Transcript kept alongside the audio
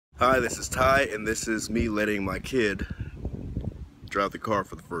Hi, this is Ty, and this is me letting my kid drive the car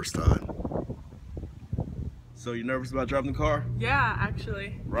for the first time. So you nervous about driving the car? Yeah,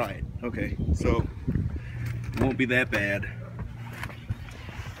 actually. Right, okay. So, it won't be that bad.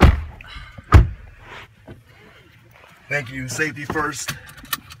 Thank you. Safety first.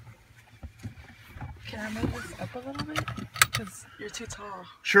 Can I move this up a little bit? Because you're too tall.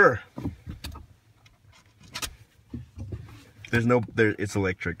 Sure. It's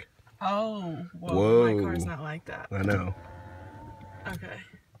electric. Oh, whoa. My car's not like that. I know. Okay.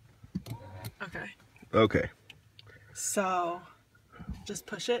 Okay. Okay. So, just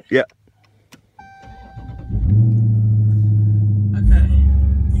push it? Yeah. Okay.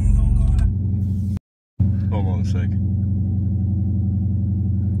 Hold on a sec. I'm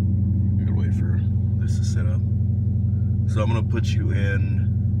gonna wait for this to set up. So I'm gonna put you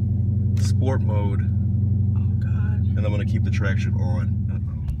in sport mode. Oh God. And I'm gonna keep the traction on.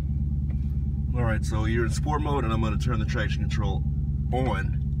 Alright, so you're in sport mode and I'm gonna turn the traction control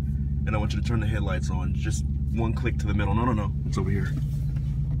on. And I want you to turn the headlights on. Just one click to the middle. No. It's over here.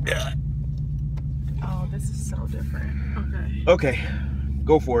 Yeah. Oh, this is so different. Okay. Okay.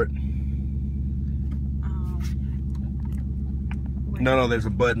 Go for it. No, there's a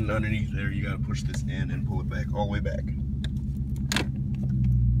button underneath there. You gotta push this in and pull it back, all the way back.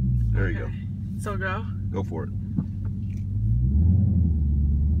 There you go. So go? Go for it.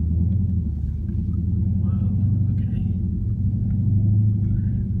 Whoa, okay.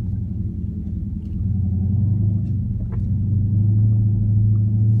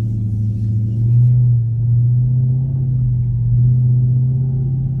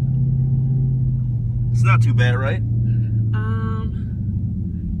 It's not too bad, right?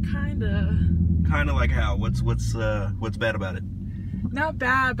 Kinda like how? What's bad about it? Not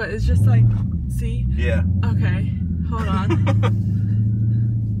bad, but it's just like, see? Yeah. Okay, hold on.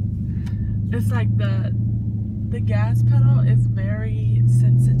 It's like the gas pedal is very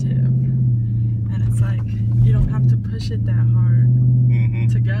sensitive, and it's like you don't have to push it that hard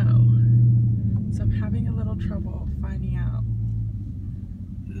to go. So I'm having a little trouble finding out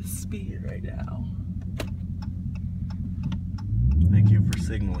the speed right now. Thank you for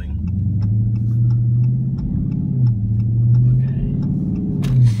signaling.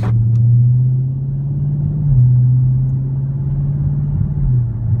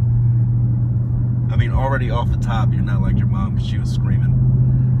 Already off the top, you're not like your mom because she was screaming.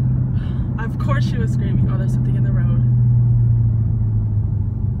 Of course she was screaming. Oh, there's something in the road.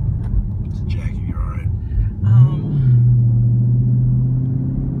 It's Jackie, you're alright.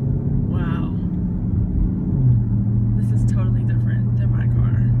 Wow. This is totally different than my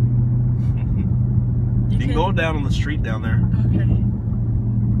car. You can go down on the street down there. Okay.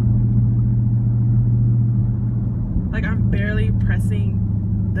 Like I'm barely pressing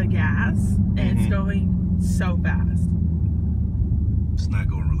the gas and it's going so fast. It's not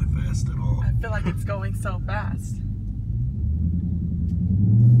going really fast at all. I feel like it's going so fast.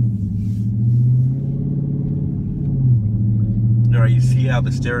 Alright, you see how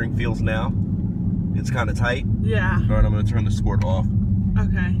the steering feels now? It's kind of tight. Yeah. Alright, I'm going to turn the sport off.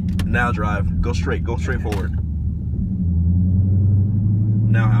 Okay. Now drive. Go straight forward.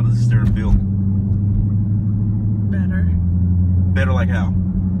 Now how does the steering feel? Better. Better like how?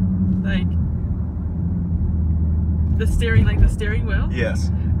 Like the steering wheel?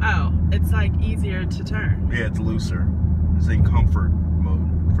 Yes. Oh, it's like easier to turn. Yeah, it's looser. It's in comfort mode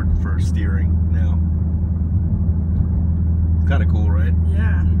for steering now. It's kind of cool, right?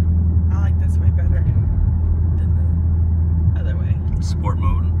 Yeah. I like this way better than the other way. Sport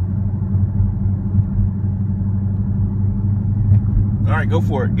mode. All right, go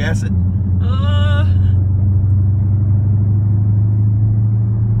for it. Gas it.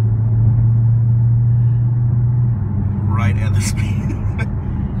 Right at the speed.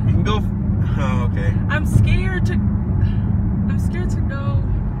 You can go. Oh, okay. I'm scared to go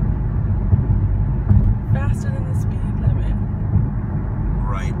faster than the speed limit.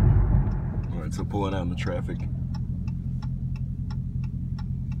 Right. All right. So pulling out in the traffic.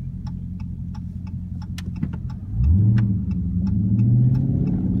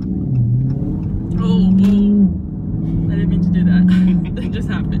 Oh, whoa! I didn't mean to do that. That just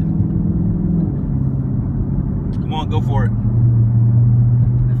happened. Come on, go for it. I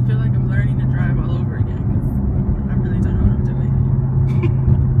feel like I'm learning to drive all over again because I really don't know what I'm doing.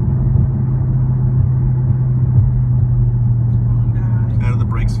 Come on, guys. How do the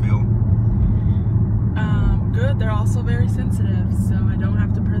brakes feel? Good. They're also very sensitive, so I don't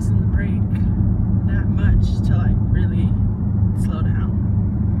have to press on the brake that much to like really slow down.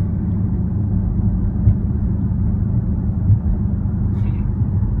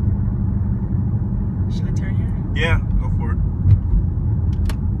 Yeah, go for it.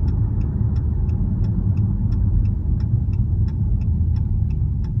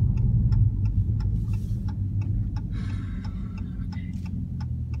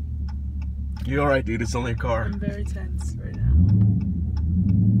 You alright, dude? It's only a car. I'm very tense right now.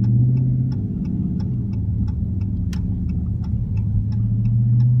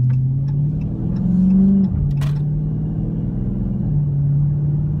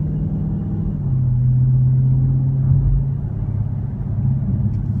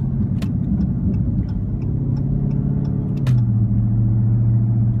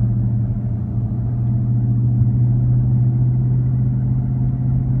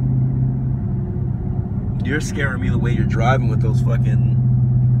 You're scaring me the way you're driving with those fucking,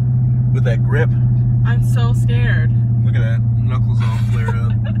 with that grip. I'm so scared. Look at that, knuckles all flared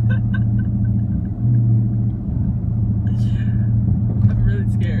up. I'm really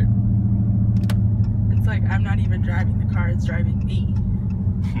scared. It's like I'm not even driving the car, it's driving me.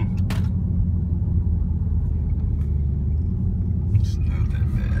 It's not that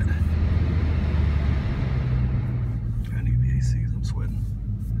bad. I need the AC, I'm sweating.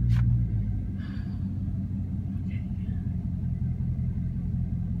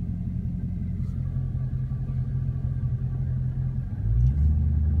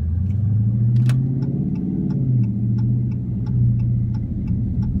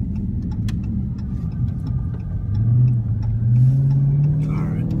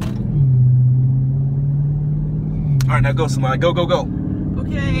 All right, now go, Samai. Go, go, go.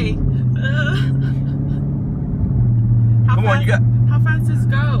 Okay. Come on, you got. How fast does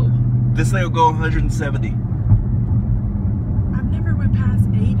it go? This thing will go 170. I've never went past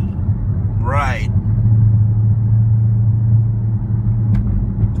 80. Right.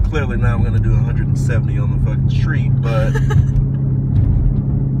 Clearly now I'm gonna do 170 on the fucking street, but.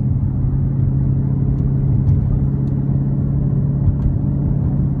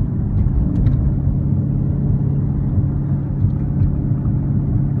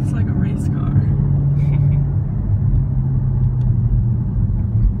 It's like a race car.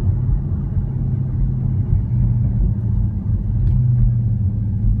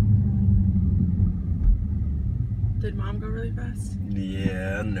 Did Mom go really fast?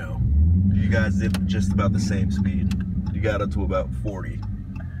 Yeah, no. You guys did just about the same speed. You got up to about 40.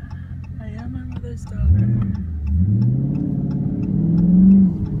 I am my mother's daughter.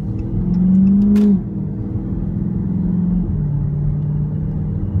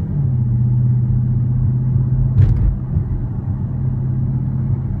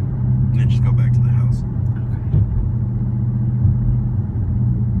 And just go back to the house.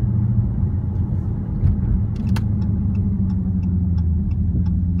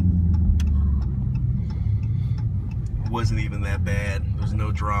 Wasn't even that bad. There's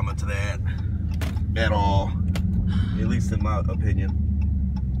no drama to that at all, at least in my opinion.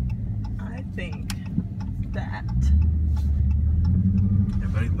 I think that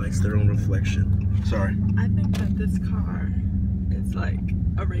Everybody likes their own reflection. Sorry. I think that this car is like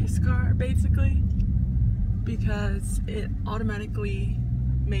a race car basically, because it automatically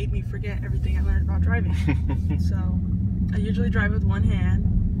made me forget everything I learned about driving. So I usually drive with one hand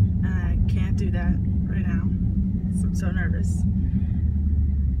and I can't do that right now. So I'm so nervous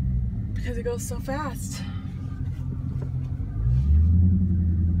because it goes so fast.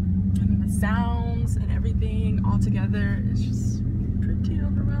 And then the sounds and everything all together is just pretty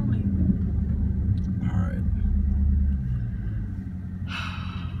overwhelming. Alright.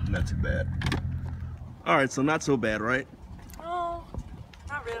 Not too bad. Alright, so not so bad, right? Oh,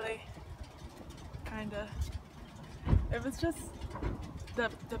 not really. Kinda. It was just the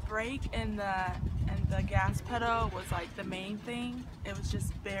brake and the gas pedal was like the main thing. It was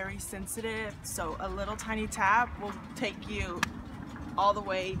just very sensitive, so a little tiny tap will take you all the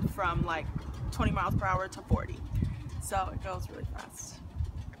way from like 20 miles per hour to 40. So it goes really fast.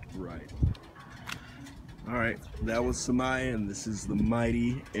 Right. Alright, that was Samaya and this is the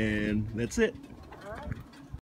Mighty, and that's it.